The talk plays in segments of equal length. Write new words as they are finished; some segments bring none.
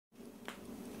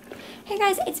Hey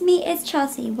guys, it's me, it's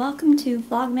Chelsea. Welcome to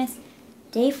Vlogmas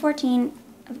Day 14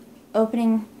 of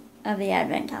opening of the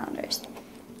Advent calendars.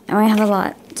 And we have a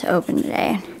lot to open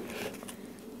today.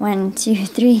 1, 2,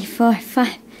 3, 4,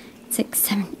 5, 6,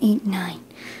 7, 8, 9,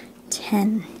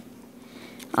 10.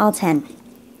 All 10.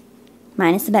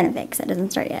 Minus the benefit, because that doesn't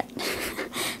start yet.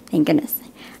 Thank goodness.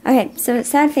 Okay, so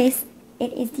sad face.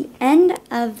 It is the end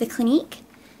of the Clinique,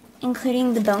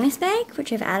 including the bonus bag,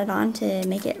 which I've added on to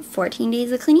make it 14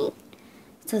 days of Clinique.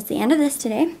 So it's the end of this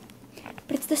today,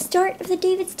 but it's the start of the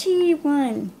David's Tea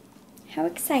one. How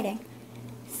exciting.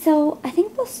 So I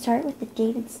think we'll start with the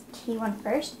David's Tea one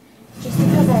first, just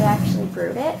because I've actually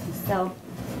brewed it. So,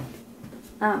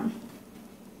 I'll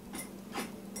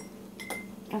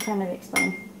kind of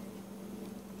explain.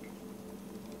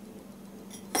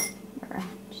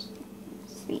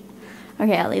 Sweet.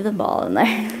 Okay, I'll leave the ball in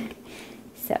there.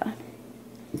 So,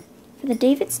 for the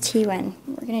David's Tea one,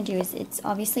 what we're going to do is, it's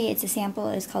a sample.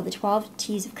 It's called the 12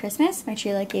 Teas of Christmas. My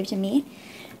tree gave to me.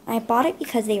 I bought it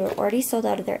because they were already sold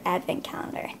out of their Advent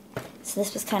calendar. So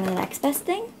this was kind of the next best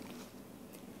thing.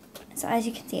 So as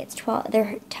you can see, it's their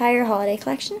entire holiday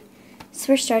collection.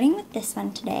 So we're starting with this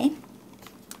one today.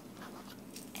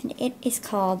 And it is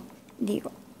called the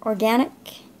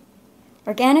Organic,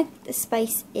 the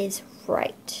Spice is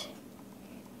Right.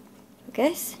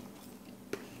 Focus.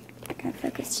 I'm going to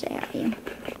focus today on you.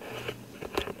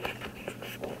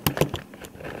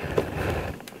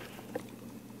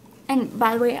 And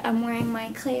by the way, I'm wearing my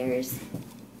Claire's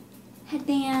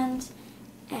headband.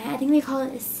 I think they call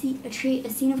it a scene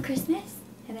of Christmas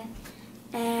headband.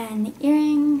 And the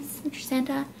earrings, which are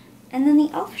Santa. And then the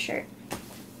elf shirt.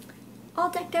 All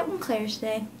decked out in Claire's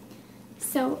today.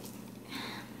 So,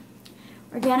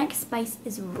 Organic Spice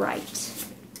is Right.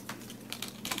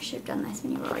 I should have done this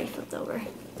when you were already flipped over.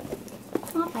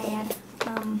 Not bad.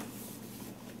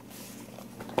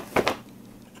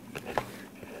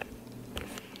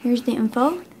 Here's the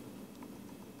info.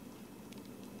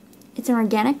 It's an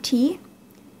organic tea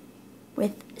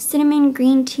with cinnamon,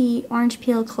 green tea, orange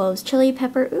peel, cloves, chili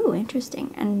pepper. Ooh,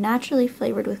 interesting. And naturally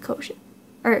flavored with kosher.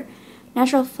 Or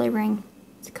natural flavoring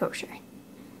is kosher.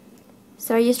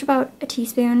 So I used about a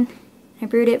teaspoon. I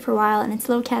brewed it for a while, and it's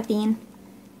low caffeine.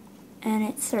 And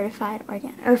it's certified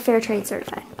organic, or fair trade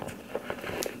certified.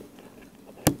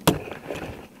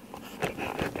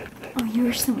 Oh, you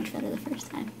were so much better the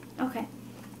first time. Okay.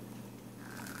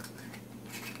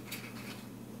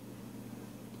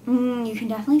 You can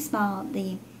definitely smell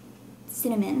the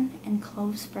cinnamon and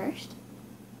cloves first.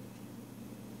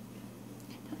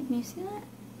 Can you see that?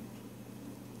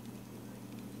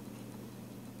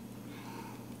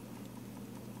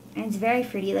 And it's very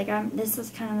fruity. Like this is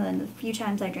kind of the few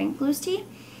times I drink Blue's tea,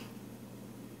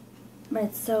 but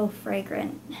it's so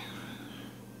fragrant.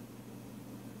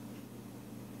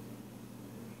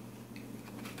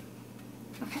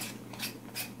 Okay.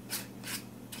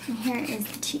 And here is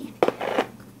the tea.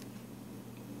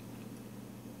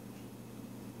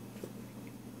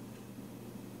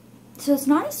 So it's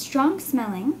not as strong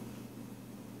smelling,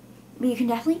 but you can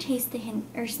definitely taste the hint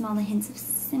or smell the hints of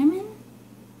cinnamon.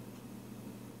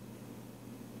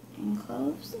 And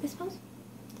cloves, I suppose.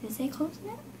 Did it say cloves in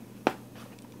it?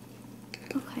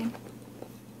 Okay.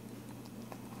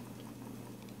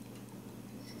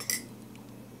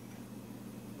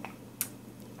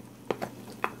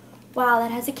 Wow,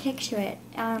 that has a kick to it.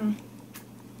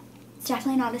 It's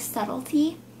definitely not a subtle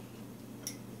tea.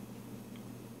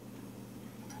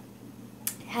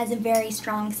 It has a very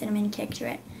strong cinnamon kick to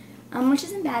it, which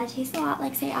isn't bad. It tastes a lot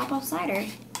like, say, apple cider.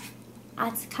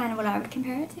 That's kind of what I would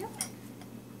compare it to.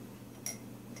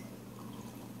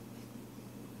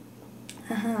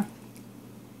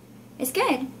 It's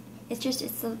good. It's just,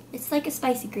 it's like a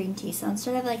spicy green tea. So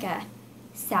instead of like a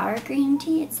sour green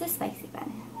tea, it's a spicy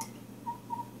one.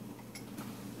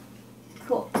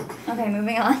 Cool. Okay,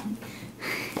 moving on.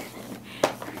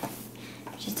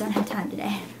 Just don't have time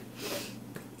today.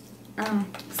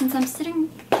 Since I'm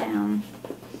sitting down,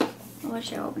 what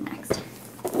should I open next?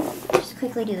 Just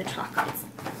quickly do the chocolates.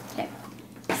 Okay.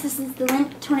 So this is the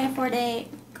Lindt 24-day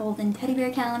golden teddy bear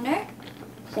calendar.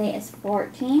 Today is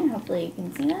 14. Hopefully you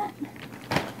can see that.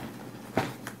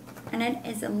 And it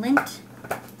is a Lindt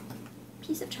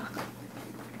piece of chocolate.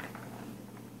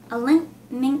 A Lindt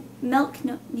milk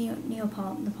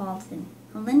Neapolitan.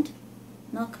 A Lindt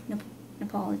milk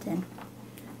Neapolitan.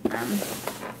 We'll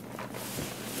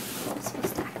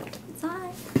stack it to the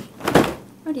side.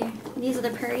 Oh dear. These are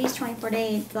the Purdy's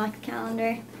 24-day black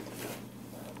calendar.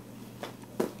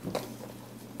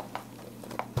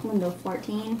 Window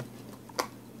 14.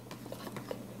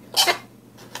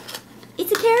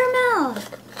 It's a caramel!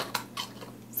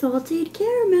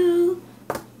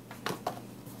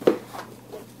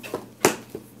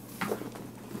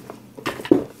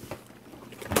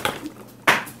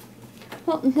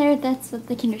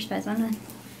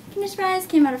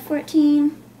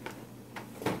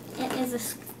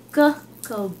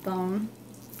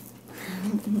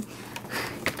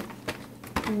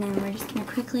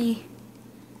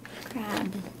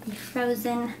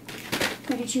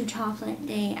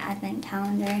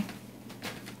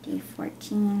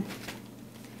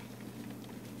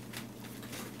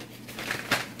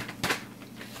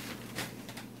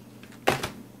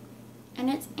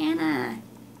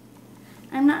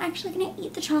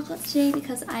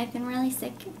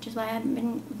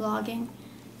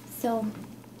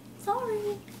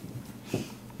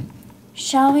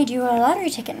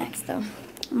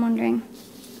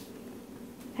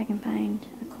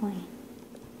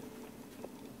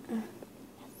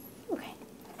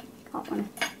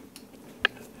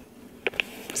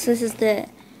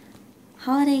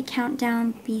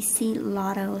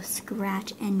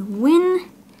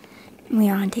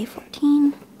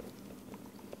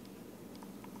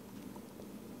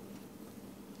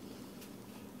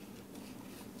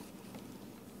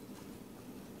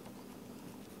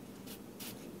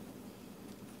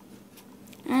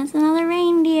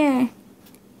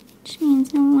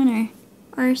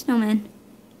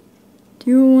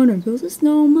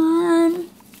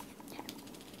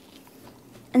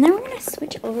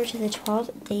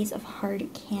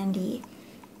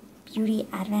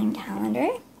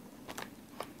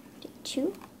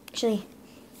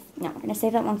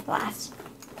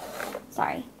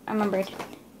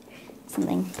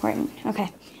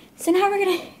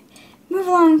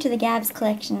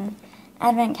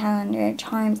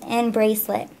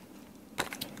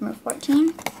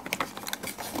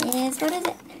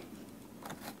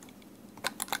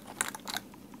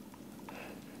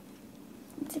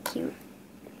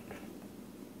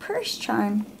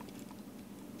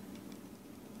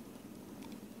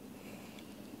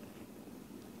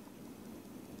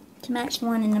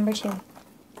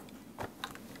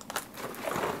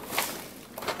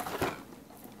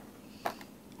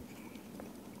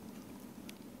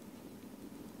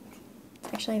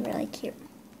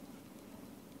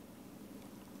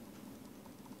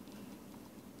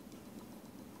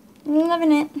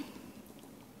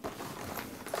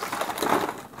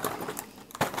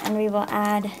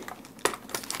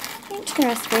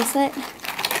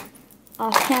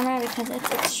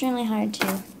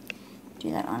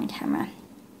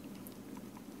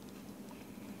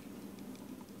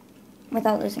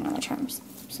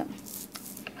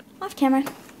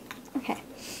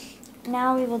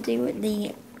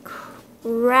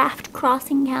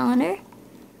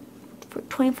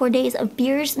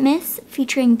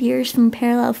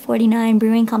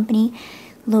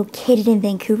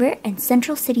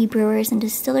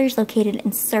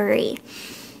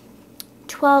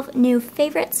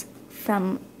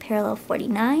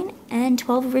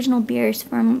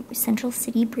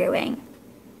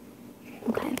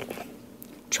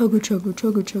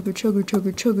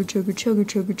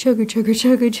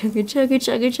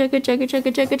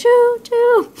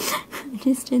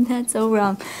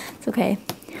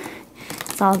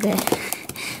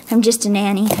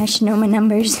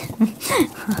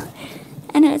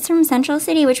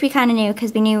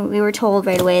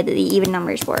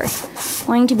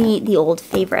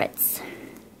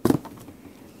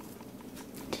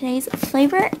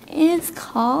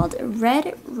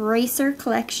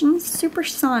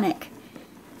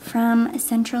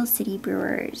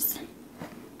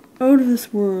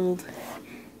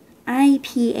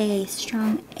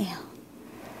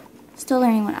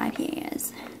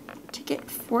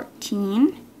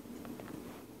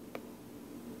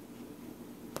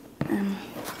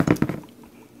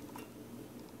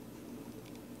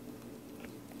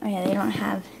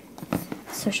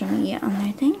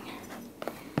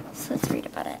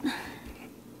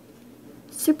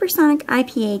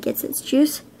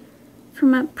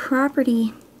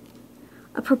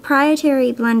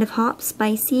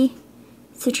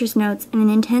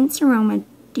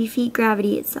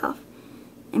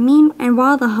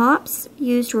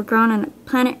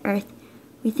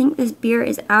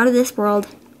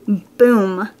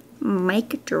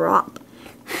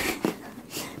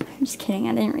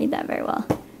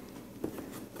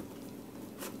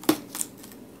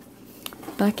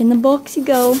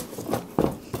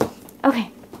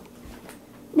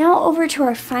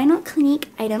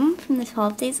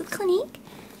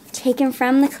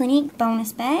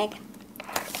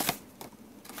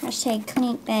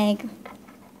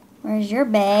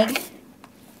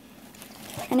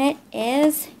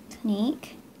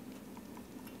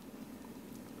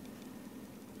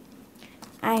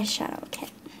 eyeshadow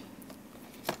kit.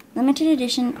 Limited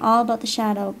edition, all about the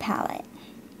shadow palette.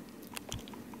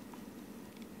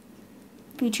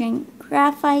 Featuring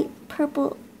graphite,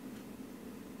 purple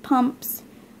pumps,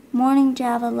 morning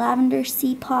java, lavender,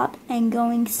 sea pop, and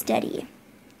going steady.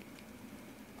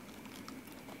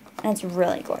 And it's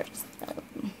really gorgeous.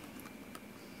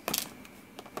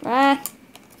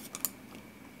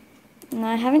 No,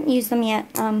 I haven't used them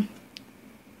yet. They're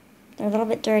a little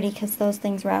bit dirty because those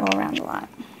things rattle around a lot.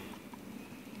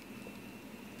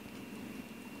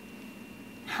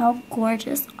 How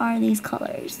gorgeous are these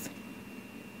colors?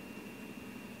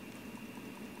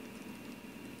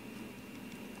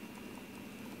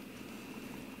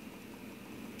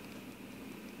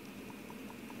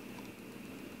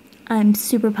 I'm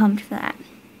super pumped for that.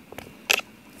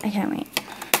 I can't wait.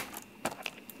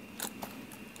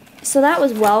 So that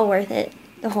was well worth it,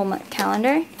 the whole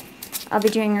calendar. I'll be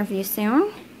doing a review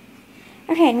soon.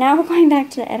 Okay, now we're going back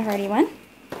to the Ed Hardy one.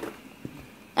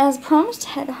 As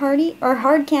promised, Ed Hardy, or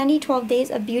Hard Candy, 12 Days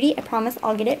of Beauty. I promise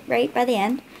I'll get it right by the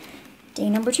end. Day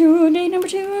number 2, day number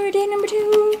 2, day number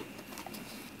 2.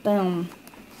 Boom.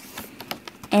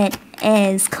 It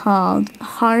is called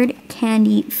Hard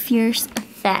Candy Fierce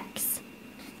Effects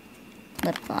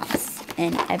lip gloss,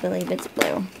 and I believe it's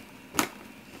blue.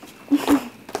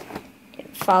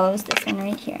 It follows this one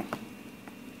right here.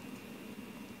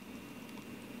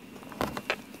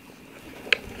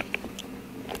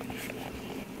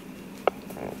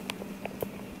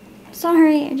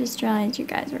 Sorry, I just realized you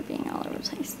guys were being all over the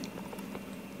place.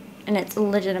 And it's a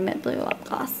legitimate blue lip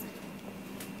gloss.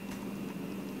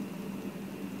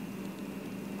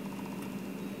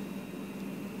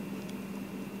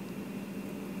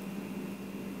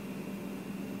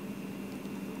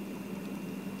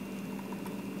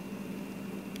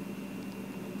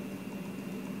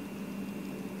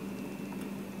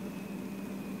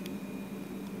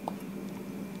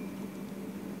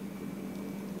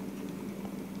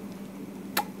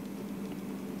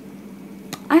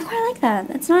 I quite like that.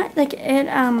 It's not like it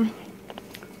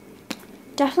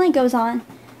definitely goes on.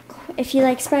 If you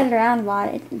like spread it around a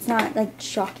lot, it's not like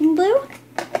shocking blue.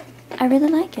 I really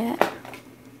like it.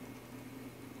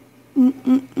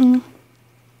 And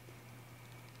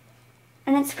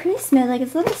it's pretty smooth, like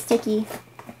it's a little sticky.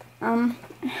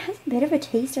 It has a bit of a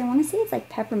taste. I want to say it's like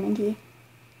pepperminty.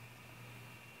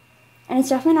 And it's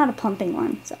definitely not a plumping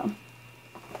one, so.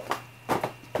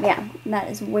 Yeah, that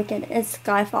is wicked. It's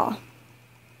Skyfall.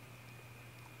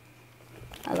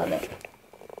 I love it.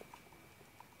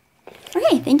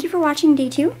 Okay, thank you for watching day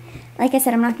 2. Like I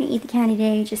said, I'm not going to eat the candy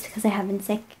today just because I have been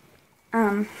sick.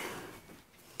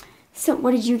 So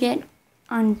what did you get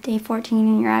on day 14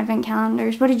 in your advent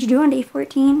calendars? What did you do on day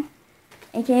 14?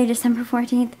 AKA December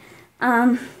 14th.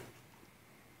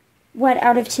 What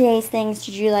out of today's things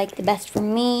did you like the best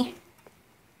from me?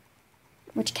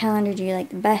 Which calendar do you like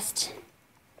the best?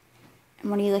 And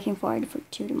what are you looking forward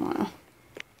to tomorrow?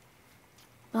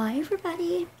 Bye,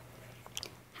 everybody.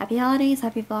 Happy holidays.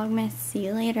 Happy Vlogmas. See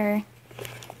you later.